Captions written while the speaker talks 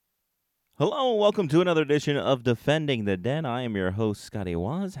Hello and welcome to another edition of Defending the Den. I am your host, Scotty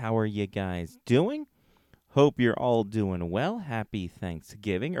Wazz. How are you guys doing? Hope you're all doing well. Happy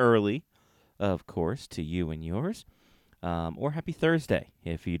Thanksgiving early, of course, to you and yours. Or happy Thursday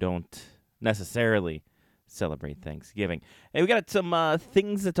if you don't necessarily celebrate Thanksgiving. Hey, we got some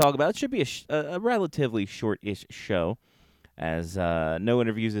things to talk about. It should be a relatively short-ish show, as no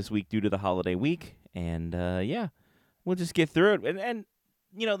interviews this week due to the holiday week. And, we'll just get through it. And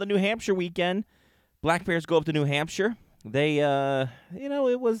the New Hampshire weekend, Black Bears go up to New Hampshire. They,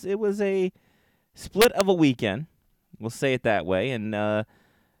 it was a split of a weekend. We'll say it that way. And,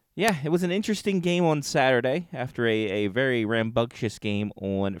 it was an interesting game on Saturday after a very rambunctious game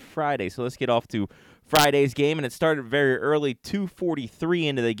on Friday. So let's get off to Friday's game, and it started very early, 2:43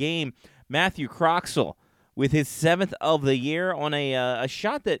 into the game. Matthew Croxall with his 7th of the year on a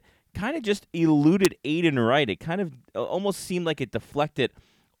shot that kind of just eluded Aiden Wright. It kind of almost seemed like it deflected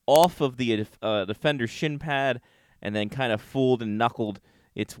off of the defender's shin pad and then kind of fooled and knuckled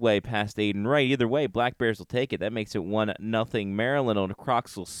its way past Aiden Wright. Either way, Black Bears will take it. That makes it 1-0 Maryland on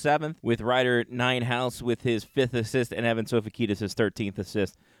Croxall's 7th, with Ryder Ninehouse with his 5th assist and Evan Sofakitas his 13th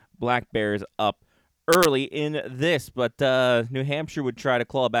assist. Black Bears up early in this, but New Hampshire would try to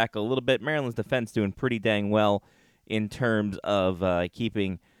claw back a little bit. Maryland's defense doing pretty dang well in terms of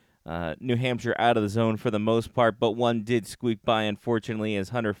keeping New Hampshire out of the zone for the most part, but one did squeak by, unfortunately, as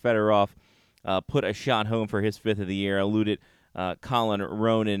Hunter Federoff put a shot home for his 5th of the year, eluded Colin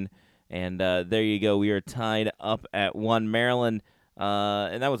Ronan, and there you go. We are tied up at 1. Maryland,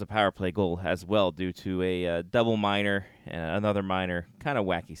 and that was a power play goal as well due to a double minor and another minor. Kind of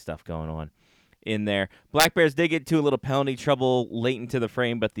wacky stuff going on in there. Black Bears did get into a little penalty trouble late into the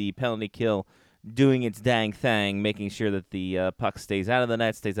frame, but the penalty kill doing its dang thing, making sure that the puck stays out of the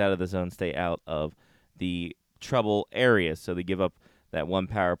net, stays out of the zone, stay out of the trouble areas. So they give up that one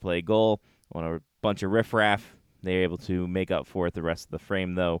power play goal on a bunch of riffraff. They're able to make up for it the rest of the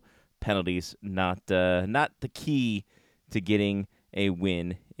frame, though. Penalties not the key to getting a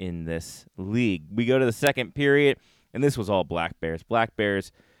win in this league. We go to the second period, and this was all Black Bears. Black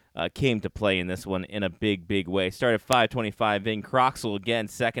Bears came to play in this one in a big, big way. Started 5:25 in. Croxall again,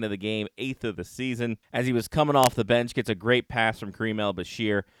 2nd of the game, 8th of the season. As he was coming off the bench, gets a great pass from Kareem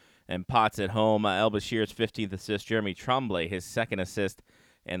El-Bashir and pots it home. El-Bashir's 15th assist. Jeremy Tremblay, his 2nd assist,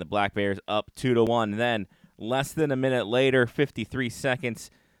 and the Black Bears up 2-1. Then, less than a minute later, 53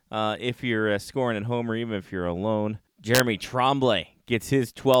 seconds, if you're scoring at home or even if you're alone, Jeremy Tremblay gets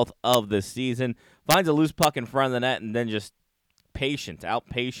his 12th of the season, finds a loose puck in front of the net, and then just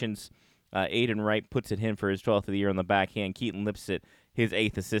out-patience. Aiden Wright puts it in for his 12th of the year on the backhand. Keaton Lipset, his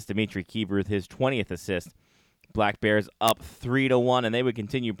 8th assist. Dimitri Kieber with his 20th assist. Black Bears up 3-1, and they would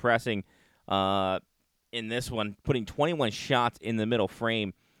continue pressing in this one, putting 21 shots in the middle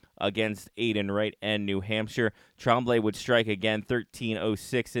frame against Aiden Wright and New Hampshire. Tremblay would strike again,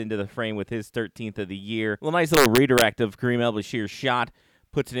 13:06 into the frame with his 13th of the year. A nice little redirect of Kareem El-Bashir's shot.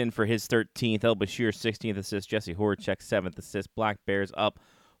 Puts it in for his 13th. El-Bashir, 16th assist. Jesse Horacek, 7th assist. Black Bears up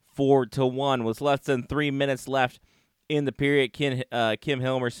 4-1. With less than 3 minutes left in the period, Kim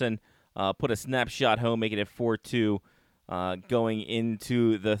Hilmerson put a snapshot home, making it 4-2 going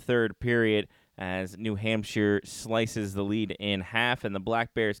into the third period as New Hampshire slices the lead in half, and the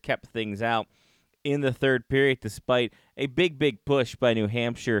Black Bears kept things out in the third period despite a big, big push by New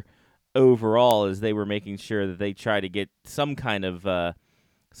Hampshire overall, as they were making sure that they tried to get some kind of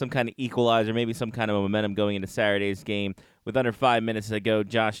equalizer, maybe some kind of momentum going into Saturday's game. With under 5 minutes to go,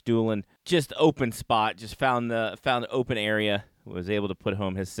 Josh Doolin, just open spot, just found the open area, was able to put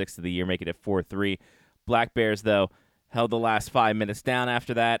home his 6th of the year, making it 4-3. Black Bears, though, held the last 5 minutes down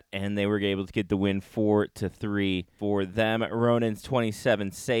after that, and they were able to get the win 4-3 for them. Ronan's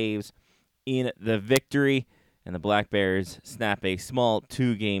 27 saves in the victory, and the Black Bears snap a small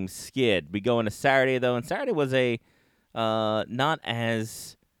 2-game skid. We go into Saturday, though, and Saturday was a not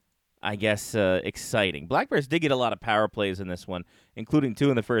as, exciting. Black Bears did get a lot of power plays in this one, including 2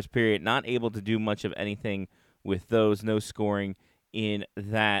 in the first period. Not able to do much of anything with those. No scoring in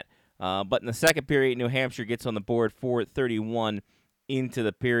that. But in the second period, New Hampshire gets on the board, 4:31 into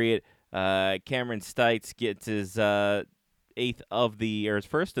the period. Cameron Stites gets his 1st of the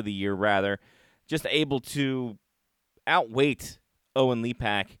year, rather, just able to outweight Owen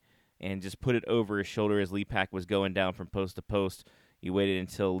Leapak and just put it over his shoulder as Leapak was going down from post to post. He waited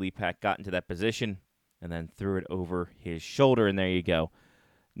until Leapak got into that position and then threw it over his shoulder, and there you go.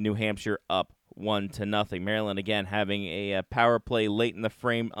 New Hampshire up 1-0. Maryland, again, having a power play late in the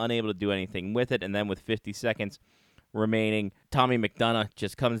frame, unable to do anything with it, and then with 50 seconds remaining, Tommy McDonough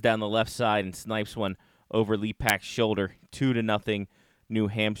just comes down the left side and snipes one over Leapak's shoulder, 2-0 New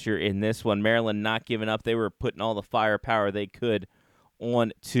Hampshire in this one. Maryland not giving up. They were putting all the firepower they could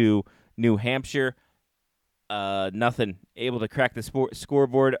on to New Hampshire. Nothing able to crack the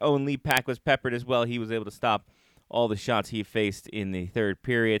scoreboard. Owen Leapak was peppered as well. He was able to stop all the shots he faced in the third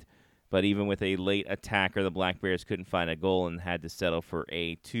period. But even with a late attacker, the Black Bears couldn't find a goal and had to settle for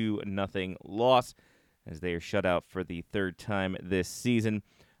a 2-0 loss as they are shut out for the third time this season.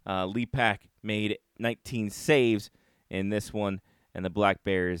 Leapak made 19 saves in this one, and the Black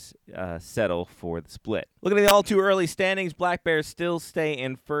Bears settle for the split. Looking at the all-too-early standings, Black Bears still stay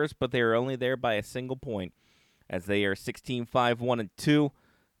in first, but they are only there by a single point as they are 16-5-1-2.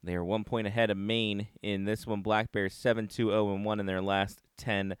 They are 1 point ahead of Maine in this one. Black Bears 7-2-0-1 in their last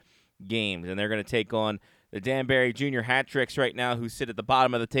 10 games, and they're going to take on the Danbury Junior Hat Tricks right now, who sit at the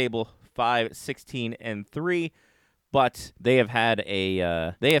bottom of the table, 5-16-3. But they have had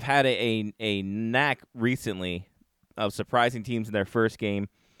a knack recently of surprising teams in their first game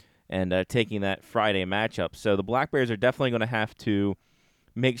and taking that Friday matchup. So the Black Bears are definitely going to have to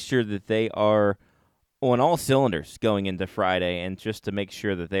make sure that they are on all cylinders going into Friday, and just to make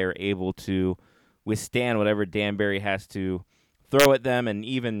sure that they are able to withstand whatever Danbury has to throw at them, and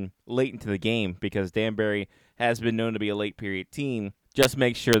even late into the game, because Danbury has been known to be a late period team. Just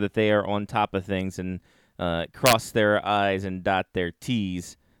make sure that they are on top of things and cross their I's and dot their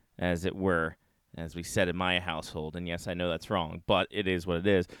T's, as it were, as we said in my household. And yes, I know that's wrong, but it is what it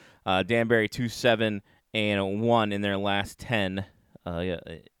is. Danbury 2-7-1 in their last 10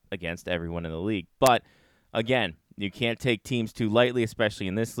 against everyone in the league. But again, you can't take teams too lightly, especially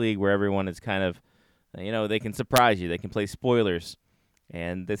in this league where everyone is kind of, they can surprise you. They can play spoilers,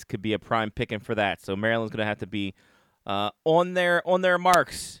 and this could be a prime picking for that. So Maryland's going to have to be on their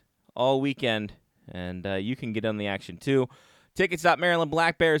marks all weekend, and you can get on the action too.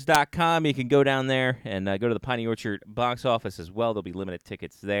 Tickets.marylandblackbears.com. You can go down there and go to the Piney Orchard box office as well. There'll be limited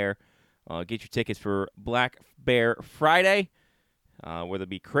tickets there. Get your tickets for Black Bear Friday, where there'll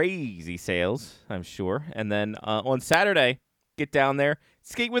be crazy sales, I'm sure. And then on Saturday, get down there,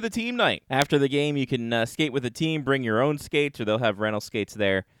 skate with the team night. After the game, you can skate with the team, bring your own skates, or they'll have rental skates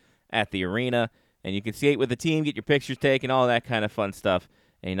there at the arena. And you can skate with the team, get your pictures taken, all that kind of fun stuff.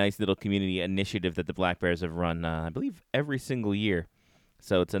 A nice little community initiative that the Black Bears have run, I believe, every single year.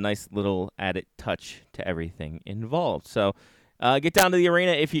 So it's a nice little added touch to everything involved. So get down to the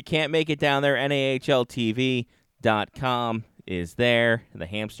arena if you can't make it down there. NAHLTV.com is there. The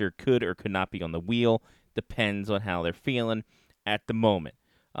hamster could or could not be on the wheel. Depends on how they're feeling at the moment.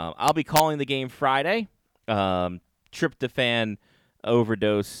 I'll be calling the game Friday. Tryptophan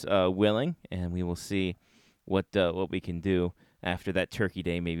overdose willing, and we will see what we can do after that turkey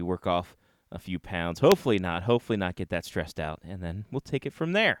day. Maybe work off a few pounds. Hopefully not get that stressed out, and then we'll take it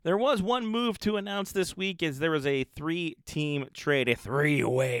from there. There was one move to announce this week, as there was a 3-team trade, a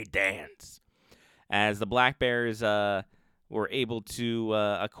 3-way dance, as the Black Bears were able to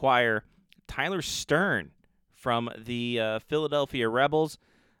acquire Tyler Stern from the Philadelphia Rebels.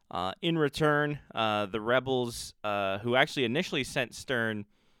 In return, the Rebels, who actually initially sent Stern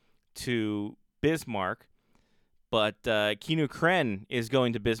to Bismarck, but Keanu Kren is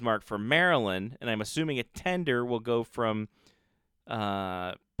going to Bismarck for Maryland, and I'm assuming a tender will go from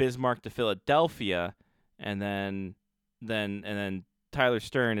Bismarck to Philadelphia, and then Tyler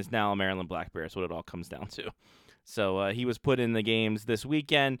Stern is now a Maryland Black Bear. That's what it all comes down to. So he was put in the games this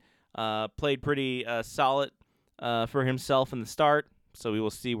weekend, played pretty solid for himself in the start. So we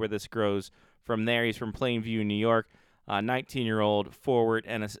will see where this grows from there. He's from Plainview, New York, 19-year-old forward,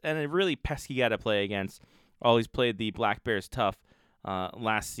 and a really pesky guy to play against. Always played the Black Bears tough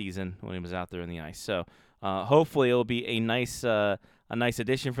last season when he was out there on the ice. So hopefully it'll be a nice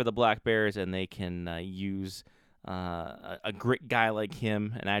addition for the Black Bears, and they can use a grit guy like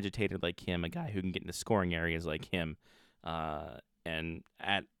him, an agitator like him, a guy who can get into scoring areas like him, and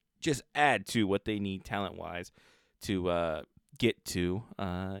add to what they need talent-wise to get to,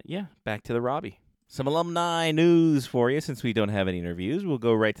 back to the Robbie. Some alumni news for you. Since we don't have any interviews, we'll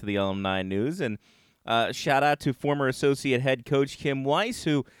go right to the alumni news. And shout out to former associate head coach Kim Weiss,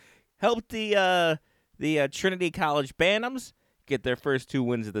 who helped the Trinity College Bantams get their first 2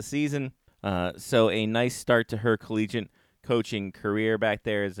 wins of the season. So a nice start to her collegiate coaching career back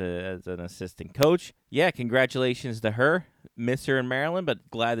there as an assistant coach. Yeah, congratulations to her. Miss her in Maryland,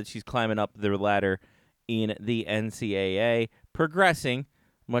 but glad that she's climbing up the ladder in the NCAA, progressing,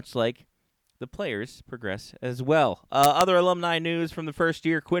 much like the players progress as well. Other alumni news from the first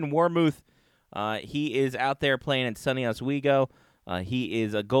year, Quinn Warmuth. He is out there playing at Sunny Oswego. He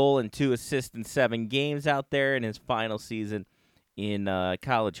is a goal and 2 assists in 7 games out there in his final season in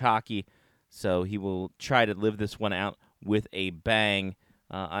college hockey. So he will try to live this one out with a bang.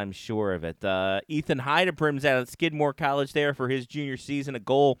 I'm sure of it. Ethan Heideprim's out at Skidmore College there for his junior season, a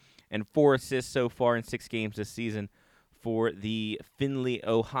goal and 4 assists so far in 6 games this season for the Findlay,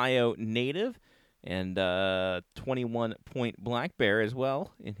 Ohio native, and 21-point Black Bear as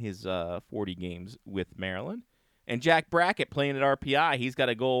well in his 40 games with Maryland. And Jack Brackett playing at RPI, he's got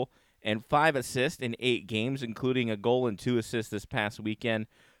a goal and 5 assists in 8 games, including a goal and 2 assists this past weekend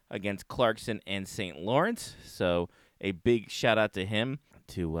against Clarkson and St. Lawrence. So a big shout-out to him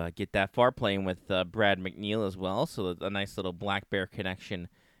to get that far, playing with Brad McNeil as well. So a nice little Black Bear connection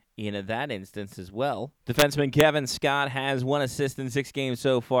in that instance as well. Defenseman Kevin Scott has 1 assist in 6 games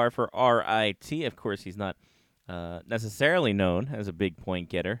so far for RIT. Of course, he's not necessarily known as a big point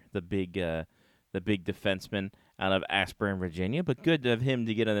getter, the big defenseman out of Ashburn, Virginia, but good of him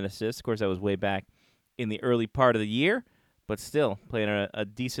to get an assist. Of course, that was way back in the early part of the year, but still playing a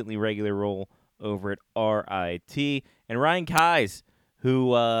decently regular role over at RIT. And Ryan Keyes,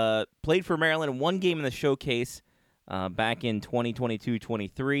 who played for Maryland in 1 game in the showcase back in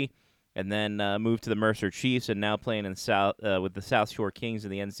 2022-23, and then moved to the Mercer Chiefs, and now playing in with the South Shore Kings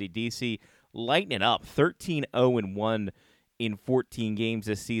in the NCDC, lighting it up, 13-0-1 in 14 games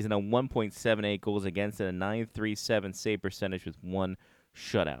this season, a 1.78 goals against and a .937 save percentage with 1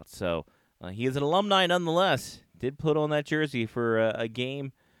 shutout. So he is an alumni nonetheless. Did put on that jersey for a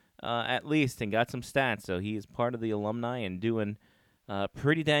game at least and got some stats. So he is part of the alumni and doing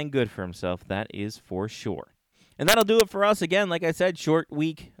pretty dang good for himself. That is for sure. And that'll do it for us. Again, like I said, short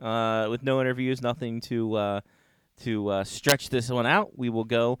week with no interviews, nothing to stretch this one out. We will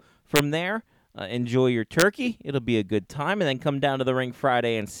go from there. Enjoy your turkey. It'll be a good time. And then come down to the rink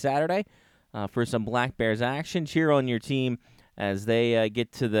Friday and Saturday for some Black Bears action. Cheer on your team as they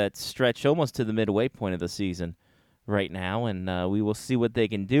get to that stretch almost to the midway point of the season right now. And we will see what they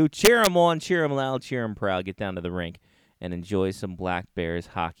can do. Cheer them on, cheer them loud, cheer them proud. Get down to the rink and enjoy some Black Bears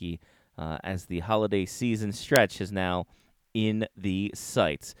hockey as the holiday season stretch is now in the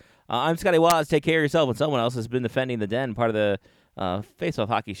sights. I'm Scotty Wazz. Take care of yourself. And someone else has been defending the Den, part of the Face Off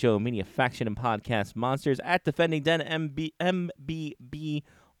Hockey Show, Media Faction and Podcast Monsters at Defending Den MBB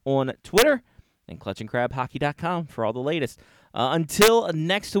on Twitter, and clutchandcrabhockey.com for all the latest. Until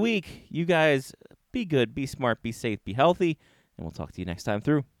next week, you guys be good, be smart, be safe, be healthy, and we'll talk to you next time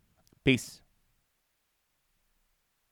through. Peace.